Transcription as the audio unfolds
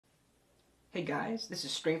Hey guys, this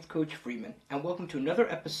is Strength Coach Freeman, and welcome to another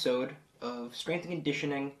episode of Strength and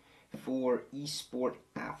Conditioning for eSport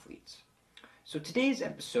athletes. So today's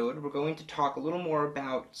episode, we're going to talk a little more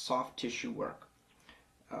about soft tissue work.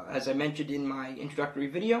 As I mentioned in my introductory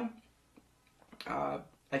video, I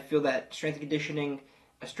feel that a strength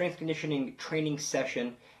conditioning training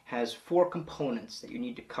session has 4 components that you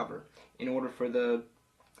need to cover in order for the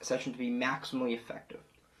session to be maximally effective.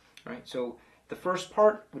 All right, so the first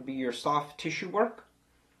part would be your soft tissue work,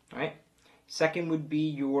 right? Second would be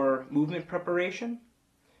your movement preparation.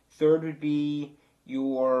 Third would be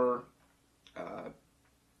your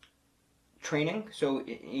training, so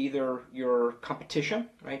either your competition,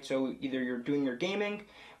 right? So either you're doing your gaming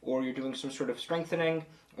or you're doing some sort of strengthening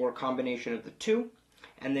or a combination of the two.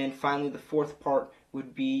 And then finally, the fourth part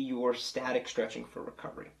would be your static stretching for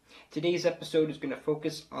recovery. Today's episode is going to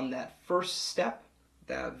focus on that first step,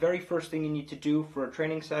 the very first thing you need to do for a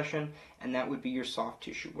training session, and that would be your soft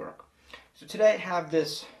tissue work. So today I have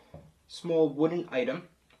this small wooden item,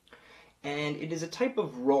 and it is a type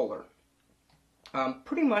of roller.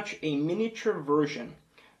 Pretty much a miniature version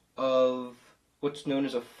of what's known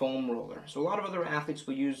as a foam roller. So a lot of other athletes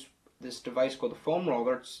will use this device called a foam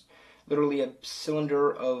roller. It's literally a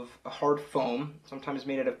cylinder of a hard foam, sometimes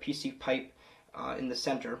made out of PC pipe in the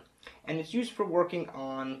center, and it's used for working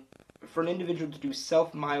on for an individual to do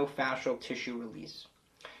self-myofascial tissue release.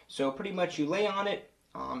 So pretty much you lay on it,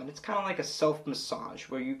 and it's kind of like a self-massage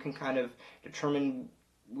where you can kind of determine,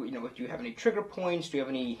 if you have any trigger points, do you have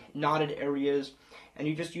any knotted areas, and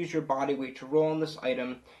you just use your body weight to roll on this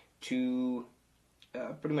item to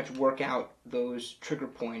pretty much work out those trigger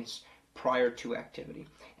points prior to activity.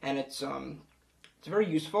 And it's very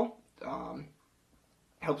useful.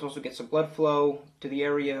 Helps also get some blood flow to the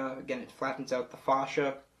area. Again, it flattens out the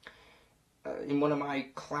fascia. In one of my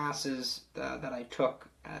classes that I took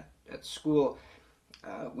at school,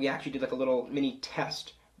 we actually did like a little mini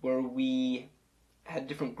test where we had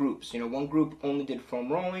different groups. One group only did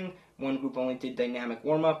foam rolling, one group only did dynamic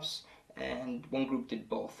warm-ups, and one group did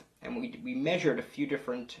both. And we measured a few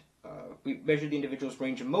different, we measured the individual's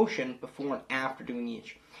range of motion before and after doing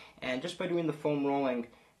each. And just by doing the foam rolling,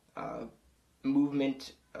 range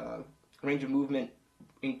of movement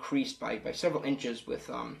increased by several inches with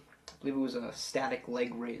I believe it was a static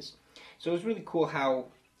leg raise. So it was really cool how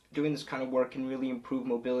doing this kind of work can really improve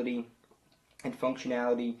mobility and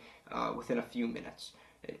functionality within a few minutes.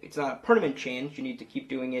 It's not a permanent change. You need to keep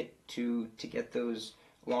doing it to get those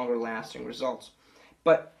longer lasting results.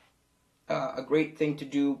 But a great thing to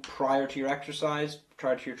do prior to your exercise,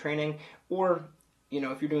 prior to your training, or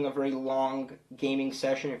if you're doing a very long gaming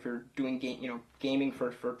session, if you're doing gaming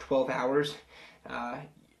for 12 hours,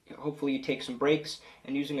 hopefully you take some breaks,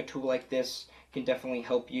 and using a tool like this can definitely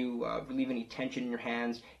help you relieve any tension in your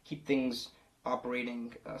hands, keep things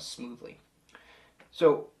operating smoothly.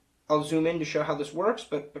 So I'll zoom in to show how this works,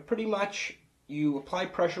 but pretty much you apply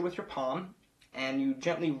pressure with your palm, and you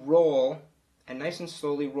gently roll, and nice and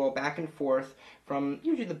slowly roll back and forth from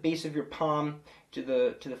usually the base of your palm to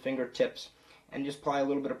the fingertips, and just apply a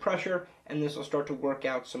little bit of pressure, and this will start to work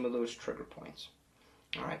out some of those trigger points.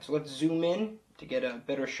 All right, so let's zoom in to get a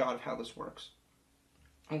better shot of how this works.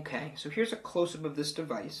 Okay, so here's a close-up of this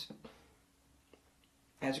device.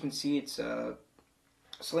 As you can see, it's a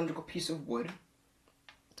cylindrical piece of wood.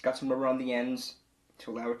 It's got some rubber on the ends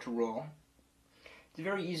to allow it to roll. It's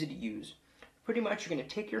very easy to use. Pretty much you're going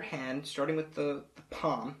to take your hand, starting with the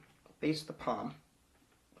palm, base of the palm.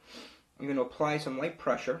 You're going to apply some light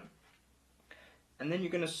pressure, and then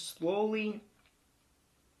you're going to slowly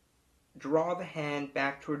draw the hand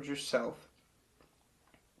back towards yourself,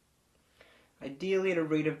 ideally at a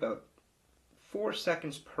rate of about 4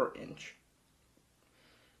 seconds per inch.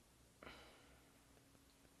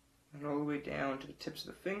 And all the way down to the tips of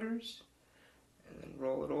the fingers, and then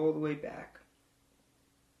roll it all the way back.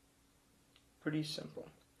 Pretty simple.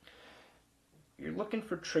 You're looking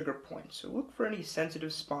for trigger points, so look for any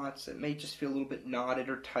sensitive spots that may just feel a little bit knotted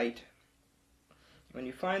or tight. When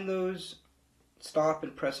you find those, stop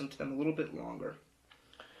and press into them a little bit longer.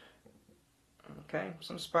 Okay,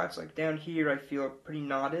 some spots like down here I feel are pretty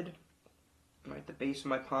knotted, right at the base of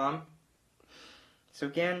my palm. So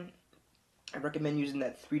again, I recommend using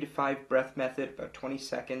that 3 to 5 breath method, about 20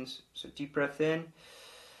 seconds. So deep breath in,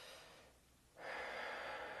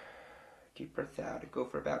 deep breath out, and go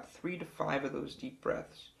for about 3 to 5 of those deep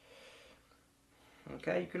breaths.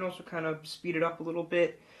 Okay, you can also kind of speed it up a little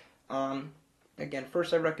bit. Again,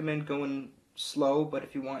 first I recommend going slow, but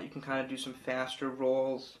if you want, you can kind of do some faster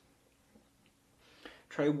rolls.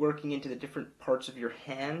 Try working into the different parts of your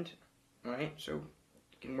hand, right? So you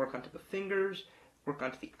can work onto the fingers, work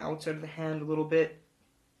onto the outside of the hand a little bit.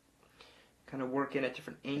 Kind of work in at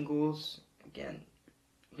different angles. Again,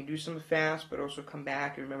 you can do some fast, but also come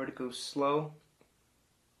back and remember to go slow.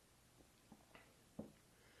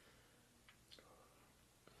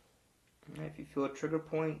 Right, if you feel a trigger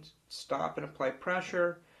point, stop and apply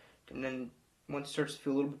pressure. And then once it starts to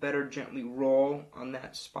feel a little bit better, gently roll on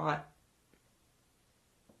that spot.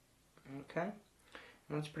 Okay?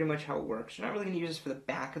 And that's pretty much how it works. You're not really going to use this for the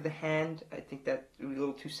back of the hand. I think that would be a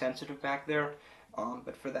little too sensitive back there.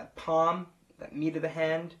 But for that palm, that meat of the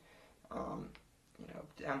hand,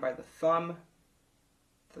 down by the thumb,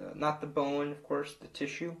 not the bone, of course, the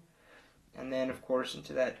tissue, and then, of course,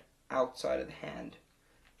 into that outside of the hand.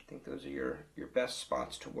 I think those are your best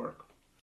spots to work.